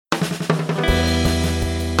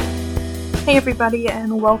Hey everybody,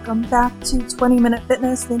 and welcome back to 20 Minute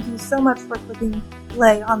Fitness. Thank you so much for clicking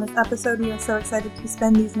play on this episode. We are so excited to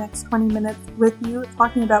spend these next 20 minutes with you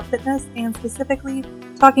talking about fitness and specifically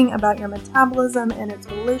talking about your metabolism and its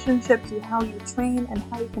relationship to how you train and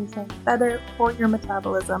how you can train better for your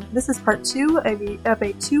metabolism. This is part 2 of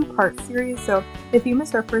a two-part series. So if you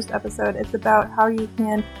missed our first episode, it's about how you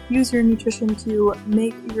can use your nutrition to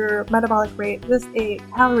make your metabolic rate just a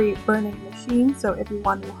calorie burning machine. So if you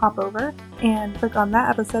want to hop over and click on that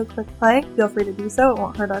episode, click play, feel free to do so. It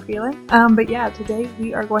won't hurt our feelings. But yeah, today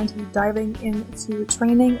we are going to be diving into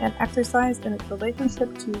training and exercise and its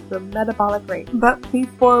relationship to the metabolic rate. But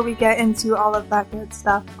before we get into all of that good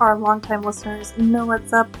stuff, our longtime listeners know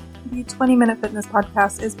what's up. The 20 Minute Fitness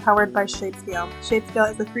Podcast is powered by ShapeScale.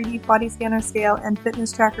 ShapeScale is a 3D body scanner, scale, and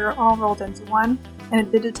fitness tracker all rolled into one, and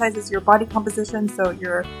it digitizes your body composition, so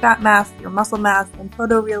your fat mass, your muscle mass, in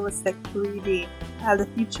photorealistic 3D. The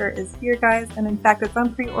future is here, guys, and in fact, it's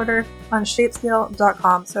on pre-order on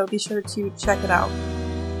shapescale.com, so be sure to check it out.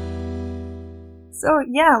 So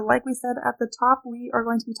yeah, like we said at the top, we are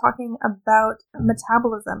going to be talking about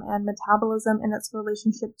metabolism and metabolism and its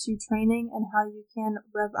relationship to training and how you can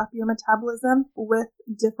rev up your metabolism with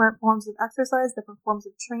different forms of exercise, different forms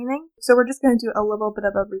of training. So we're just going to do a little bit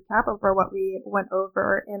of a recap over what we went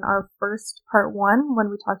over in our first part 1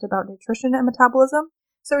 when we talked about nutrition and metabolism.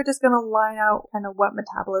 So we're just going to line out kind of what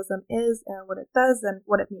metabolism is and what it does and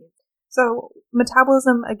what it means. So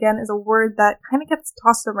metabolism, again, is a word that kind of gets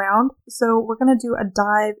tossed around. So we're going to do a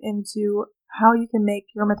dive into how you can make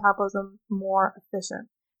your metabolism more efficient.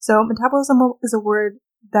 So metabolism is a word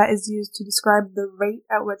that is used to describe the rate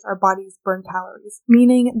at which our bodies burn calories,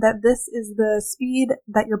 meaning that this is the speed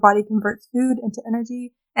that your body converts food into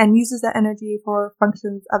energy and uses that energy for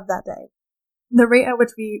functions of that day. The rate at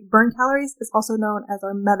which we burn calories is also known as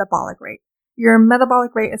our metabolic rate. Your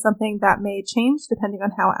metabolic rate is something that may change depending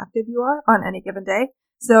on how active you are on any given day.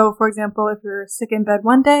 So, for example, if you're sick in bed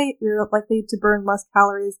one day, you're likely to burn less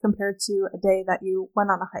calories compared to a day that you went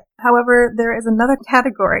on a hike. However, there is another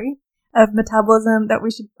category of metabolism that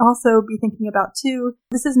we should also be thinking about too.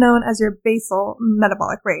 This is known as your basal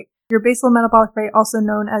metabolic rate. Your basal metabolic rate, also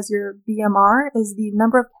known as your BMR, is the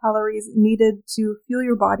number of calories needed to fuel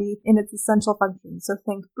your body in its essential functions. So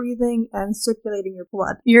think breathing and circulating your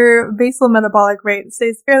blood. Your basal metabolic rate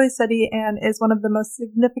stays fairly steady and is one of the most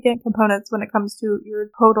significant components when it comes to your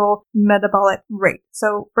total metabolic rate.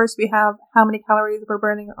 So first we have how many calories we're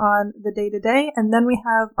burning on the day to day, and then we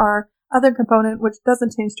have our other component, which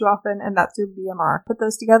doesn't change too often, and that's your BMR. Put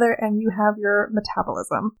those together and you have your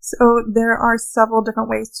metabolism. So there are several different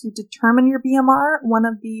ways to determine your BMR. One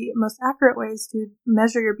of the most accurate ways to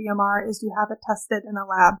measure your BMR is to have it tested in a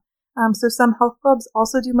lab. So some health clubs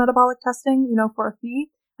also do metabolic testing, for a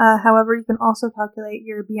fee. However, you can also calculate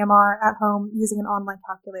your BMR at home using an online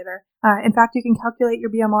calculator. In fact, you can calculate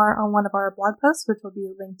your BMR on one of our blog posts, which will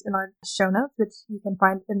be linked in our show notes, which you can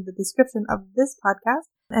find in the description of this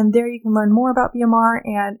podcast. And there you can learn more about BMR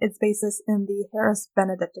and its basis in the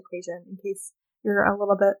Harris-Benedict equation, in case you're a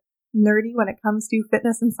little bit nerdy when it comes to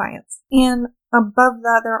fitness and science. And above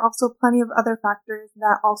that, there are also plenty of other factors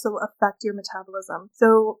that also affect your metabolism.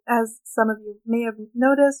 So as some of you may have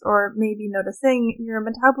noticed or may be noticing, your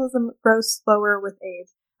metabolism grows slower with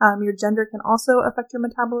age. Your gender can also affect your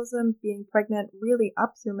metabolism. Being pregnant really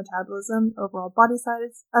ups your metabolism. Overall body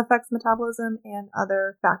size affects metabolism, and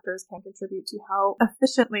other factors can contribute to how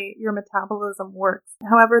efficiently your metabolism works.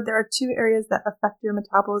 However, there are 2 areas that affect your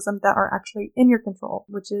metabolism that are actually in your control,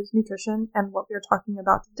 which is nutrition and what we're talking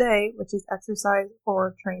about today, which is exercise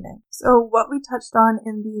or training. So what we touched on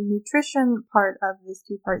in the nutrition part of this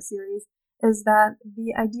 2-part series is that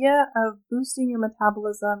the idea of boosting your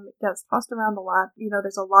metabolism gets tossed around a lot.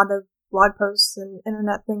 There's a lot of blog posts and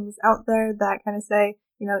internet things out there that kind of say,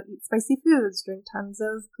 eat spicy foods, drink tons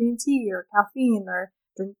of green tea or caffeine, or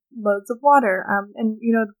drink loads of water. And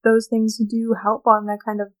those things do help on a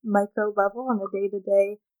kind of micro level on a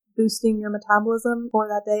day-to-day, boosting your metabolism for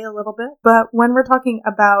that day a little bit. But when we're talking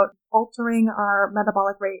about altering our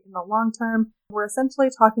metabolic rate in the long term, we're essentially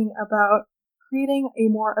talking about creating a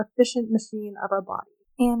more efficient machine of our body.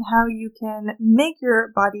 And how you can make your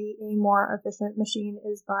body a more efficient machine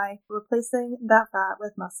is by replacing that fat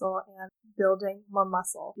with muscle and building more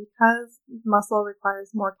muscle. Because muscle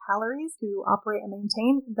requires more calories to operate and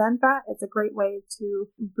maintain than fat, it's a great way to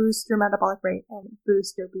boost your metabolic rate and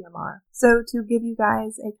boost your BMR. So to give you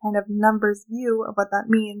guys a kind of numbers view of what that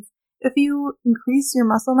means, if you increase your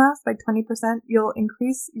muscle mass by 20%, you'll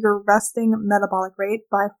increase your resting metabolic rate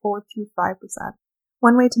by 4 to 5%.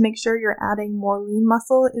 One way to make sure you're adding more lean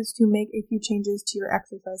muscle is to make a few changes to your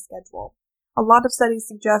exercise schedule. A lot of studies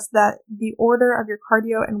suggest that the order of your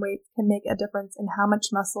cardio and weights can make a difference in how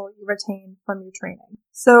much muscle you retain from your training.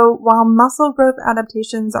 So while muscle growth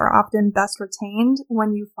adaptations are often best retained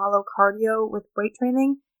when you follow cardio with weight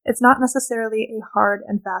training, it's not necessarily a hard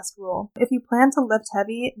and fast rule. If you plan to lift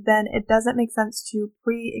heavy, then it doesn't make sense to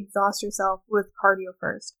pre-exhaust yourself with cardio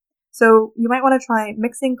first. So you might want to try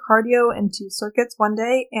mixing cardio into circuits one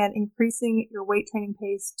day and increasing your weight training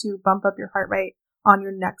pace to bump up your heart rate on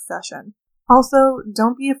your next session. Also,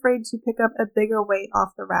 don't be afraid to pick up a bigger weight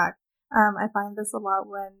off the rack. I find this a lot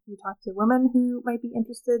when you talk to women who might be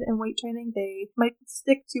interested in weight training. They might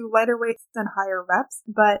stick to lighter weights and higher reps,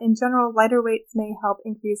 but in general, lighter weights may help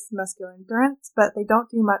increase muscular endurance, but they don't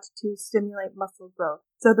do much to stimulate muscle growth.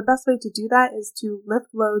 So the best way to do that is to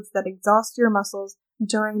lift loads that exhaust your muscles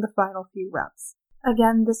during the final few reps.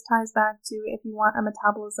 Again, this ties back to if you want a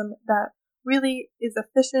metabolism that really is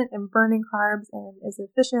efficient in burning carbs and is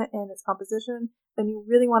efficient in its composition, then you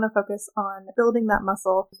really want to focus on building that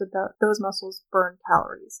muscle so that those muscles burn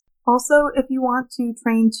calories. Also, if you want to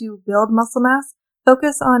train to build muscle mass,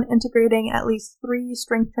 focus on integrating at least 3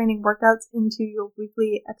 strength training workouts into your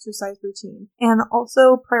weekly exercise routine, and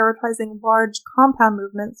also prioritizing large compound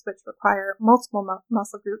movements, which require multiple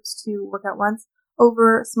muscle groups to work at once,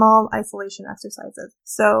 over small isolation exercises.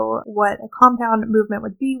 So what a compound movement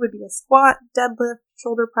would be a squat, deadlift,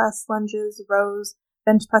 shoulder press, lunges, rows,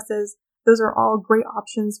 bench presses. Those are all great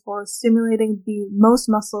options for stimulating the most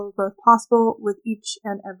muscle growth possible with each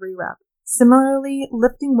and every rep. Similarly,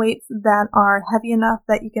 lifting weights that are heavy enough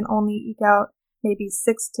that you can only eke out maybe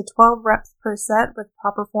 6 to 12 reps per set with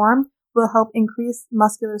proper form will help increase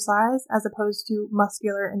muscular size as opposed to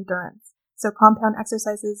muscular endurance. So compound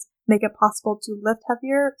exercises make it possible to lift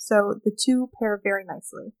heavier, so the two pair very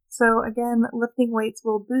nicely. So again, lifting weights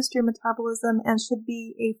will boost your metabolism and should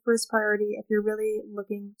be a first priority if you're really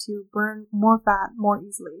looking to burn more fat more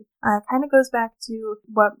easily. It kind of goes back to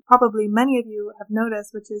what probably many of you have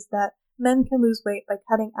noticed, which is that men can lose weight by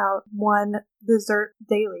cutting out one dessert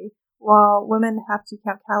daily, while women have to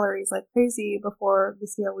count calories like crazy before the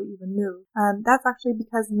scale will even move. That's actually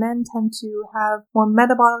because men tend to have more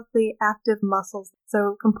metabolically active muscles.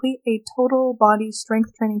 So complete a total body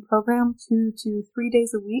strength training program 2 to 3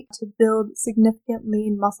 days a week to build significant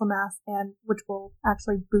lean muscle mass, and which will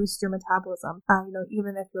actually boost your metabolism,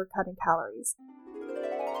 even if you're cutting calories.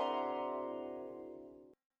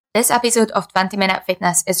 This episode of 20 Minute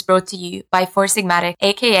Fitness is brought to you by Four Sigmatic,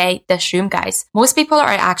 aka the Shroom Guys. Most people are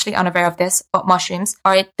actually unaware of this, but mushrooms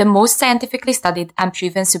are the most scientifically studied and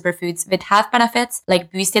proven superfoods with health benefits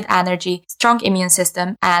like boosted energy, strong immune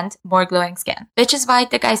system, and more glowing skin. Which is why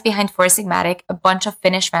the guys behind Four Sigmatic, a bunch of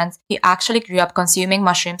Finnish friends who actually grew up consuming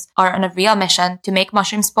mushrooms, are on a real mission to make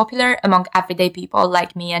mushrooms popular among everyday people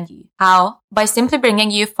like me and you. How? By simply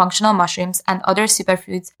bringing you functional mushrooms and other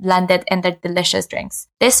superfoods blended in their delicious drinks.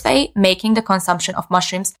 This way, making the consumption of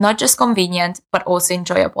mushrooms not just convenient, but also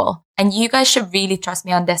enjoyable. And you guys should really trust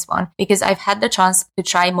me on this one because I've had the chance to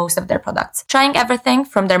try most of their products. Trying everything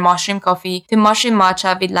from their mushroom coffee to mushroom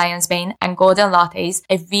matcha with lion's mane and golden lattes,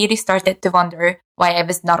 I really started to wonder why I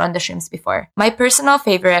was not on the shrooms before. My personal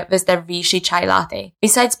favorite was the Rishi chai latte.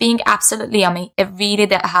 Besides being absolutely yummy, it really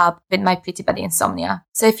did help with my pretty bad insomnia.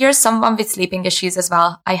 So if you're someone with sleeping issues as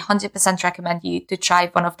well, I 100% recommend you to try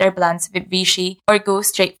one of their blends with Rishi or go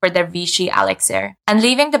straight for the Rishi elixir. And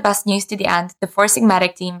leaving the best news to the end, the Four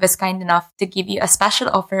Sigmatic team was kind enough to give you a special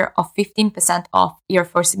offer of 15% off your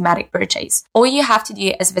Four Sigmatic purchase. All you have to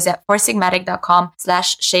do is visit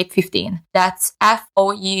foursigmatic.com/shape15. That's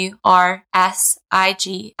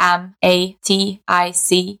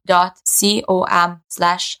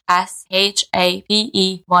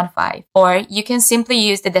FOURSIGMATIC.com/SHAPE15. Or you can simply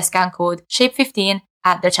use the discount code SHAPE15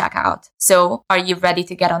 at the checkout. So, are you ready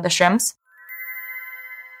to get on the shrooms?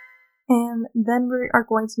 And then we are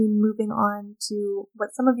going to be moving on to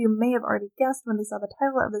what some of you may have already guessed when they saw the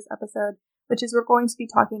title of this episode, which is we're going to be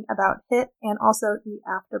talking about HIIT and also the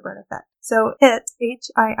afterburn effect. So HIIT,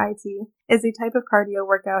 H-I-I-T, is a type of cardio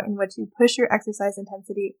workout in which you push your exercise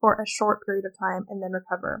intensity for a short period of time and then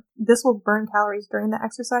recover. This will burn calories during the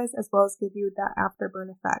exercise as well as give you that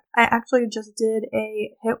afterburn effect. I actually just did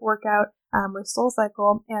a HIIT workout with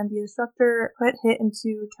SoulCycle, and the instructor put HIIT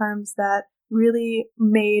into terms that really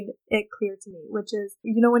made it clear to me, which is,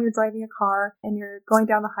 when you're driving a car and you're going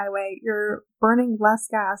down the highway, you're burning less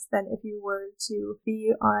gas than if you were to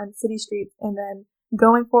be on city streets and then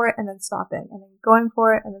going for it and then stopping, and then going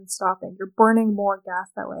for it and then stopping. You're burning more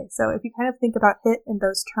gas that way. So if you kind of think about HIIT in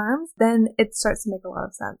those terms, then it starts to make a lot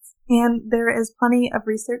of sense. And there is plenty of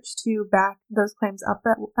research to back those claims up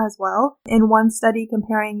as well. In one study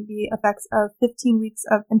comparing the effects of 15 weeks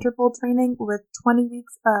of interval training with 20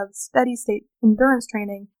 weeks of steady state endurance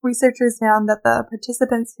training, researchers found that the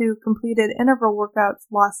participants who completed interval workouts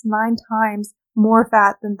lost 9 times more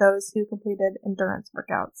fat than those who completed endurance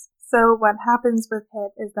workouts. So what happens with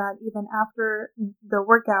HIIT is that even after the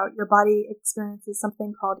workout, your body experiences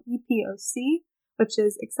something called EPOC, which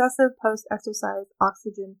is excessive post-exercise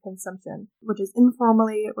oxygen consumption, which is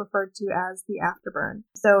informally referred to as the afterburn.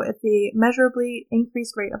 So it's a measurably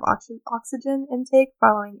increased rate of oxygen intake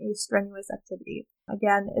following a strenuous activity.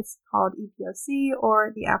 Again, it's called EPOC,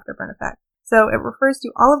 or the afterburn effect. So it refers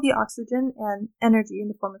to all of the oxygen and energy in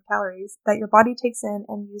the form of calories that your body takes in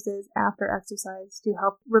and uses after exercise to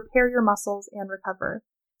help repair your muscles and recover.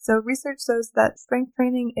 So research shows that strength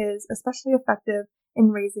training is especially effective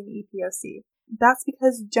in raising EPOC. That's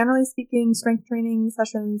because, generally speaking, strength training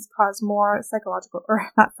sessions cause more physiological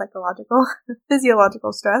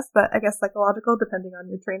stress, but I guess psychological, depending on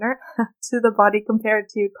your trainer, to the body compared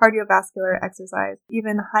to cardiovascular exercise,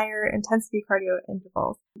 even higher intensity cardio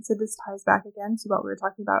intervals. So this ties back again to what we were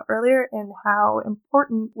talking about earlier and how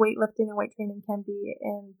important weightlifting and weight training can be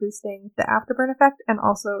in boosting the afterburn effect and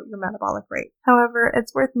also your metabolic rate. However,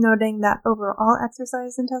 it's worth noting that overall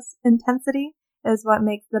exercise intensity is what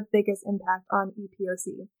makes the biggest impact on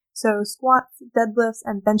EPOC. So squats, deadlifts,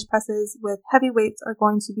 and bench presses with heavy weights are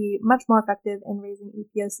going to be much more effective in raising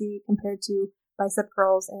EPOC compared to bicep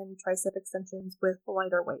curls and tricep extensions with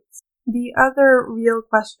lighter weights. The other real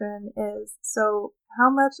question is, so how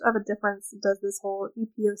much of a difference does this whole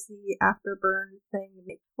EPOC afterburn thing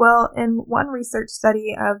make? Well, in one research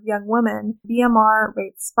study of young women, BMR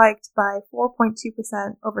rates spiked by 4.2%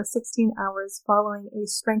 over 16 hours following a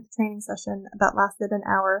strength training session that lasted an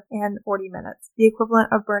hour and 40 minutes, the equivalent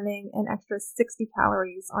of burning an extra 60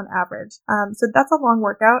 calories on average. So that's a long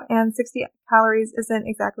workout, and 60 calories isn't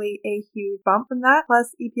exactly a huge bump from that.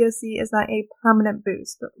 Plus, EPOC is not a permanent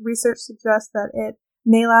boost. Research suggests that it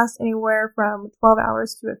may last anywhere from 12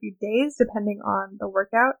 hours to a few days, depending on the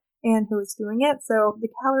workout and who is doing it. So the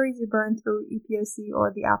calories you burn through EPOC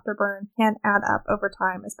or the afterburn can add up over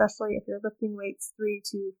time, especially if you're lifting weights 3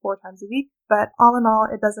 to 4 times a week. But all in all,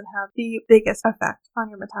 it doesn't have the biggest effect on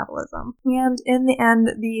your metabolism. And in the end,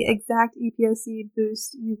 the exact EPOC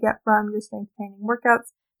boost you get from your strength training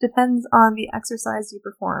workouts depends on the exercise you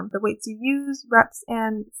perform, the weights you use, reps,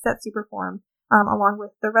 and sets you perform, along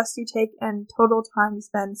with the rest you take and total time you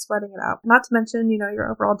spend sweating it out. Not to mention, your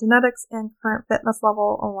overall genetics and current fitness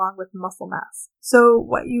level along with muscle mass. So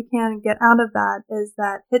what you can get out of that is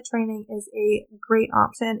that HIIT training is a great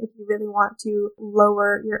option if you really want to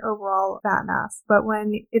lower your overall fat mass. But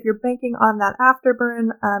if you're banking on that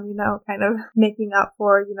afterburn, kind of making up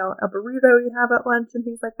for, a burrito you have at lunch and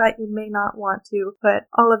things like that, you may not want to put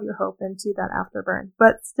all of your hope into that afterburn.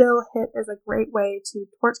 But still, HIIT is a great way to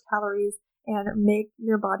torch calories and make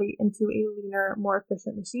your body into a leaner, more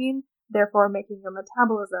efficient machine, therefore making your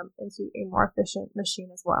metabolism into a more efficient machine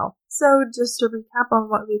as well. So just to recap on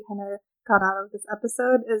what we kind of got out of this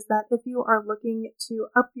episode is that if you are looking to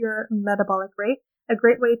up your metabolic rate, a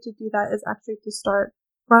great way to do that is actually to start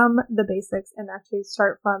from the basics and actually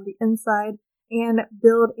start from the inside and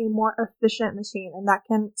build a more efficient machine. And that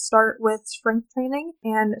can start with strength training,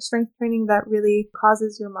 and strength training that really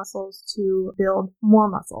causes your muscles to build more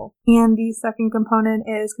muscle. And the second component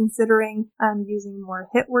is considering using more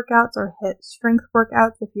HIIT workouts or HIIT strength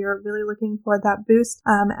workouts if you're really looking for that boost,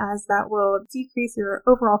 as that will decrease your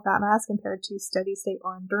overall fat mass compared to steady state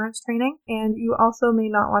or endurance training. And you also may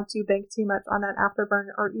not want to bank too much on that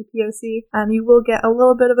afterburn or EPOC. You will get a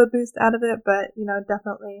little bit of a boost out of it, but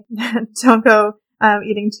definitely don't go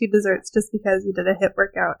eating 2 desserts just because you did a HIIT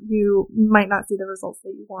workout. You might not see the results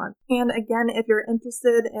that you want. And again, if you're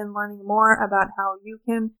interested in learning more about how you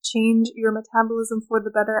can change your metabolism for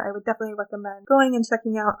the better, I would definitely recommend going and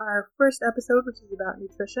checking out our first episode, which is about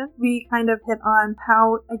nutrition. We kind of hit on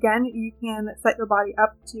how, again, you can set your body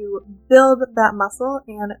up to build that muscle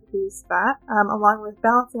and lose fat, along with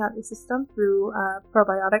balancing out your system through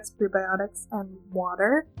probiotics, prebiotics, and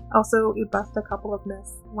water. Also, we bust a couple of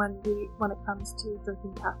myths when it comes to to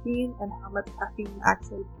drinking caffeine and how much caffeine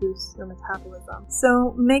actually boosts your metabolism.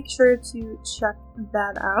 So make sure to check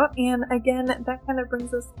that out. And again, that kind of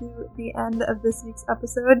brings us to the end of this week's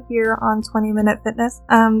episode here on 20 Minute Fitness.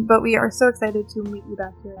 But we are so excited to meet you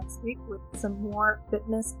back here next week with some more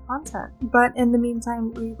fitness content. But in the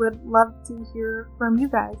meantime, we would love to hear from you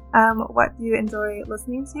guys. What do you enjoy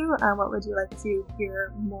listening to? What would you like to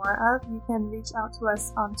hear more of? You can reach out to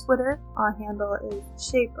us on Twitter. Our handle is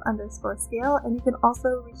shape_scale, and you can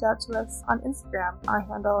also reach out to us on Instagram. Our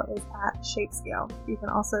handle is @shapescale. You can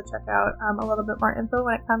also check out a little bit more info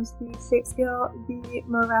when it comes to ShapeScale, the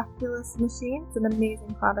Miraculous Machine. It's an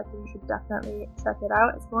amazing product, and you should definitely check it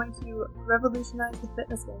out. It's going to revolutionize the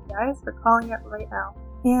fitness game, guys. We're calling it right now.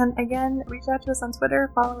 And again, reach out to us on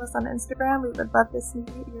Twitter, follow us on Instagram. We would love to see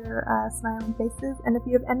your smiling faces. And if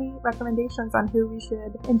you have any recommendations on who we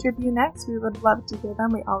should interview next, we would love to hear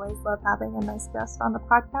them. We always love having a nice guest on the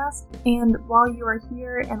podcast. And while you are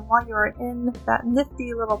here and while you are in that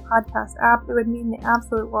nifty little podcast app, it would mean the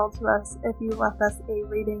absolute world to us if you left us a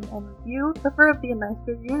rating and review, preferably a nice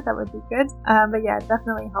review. That would be good. But yeah, it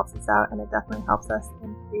definitely helps us out, and it definitely helps us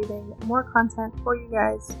in creating more content for you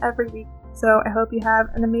guys every week. So I hope you have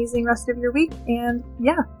an amazing rest of your week, and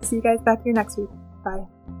yeah, see you guys back here next week.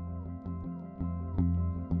 Bye.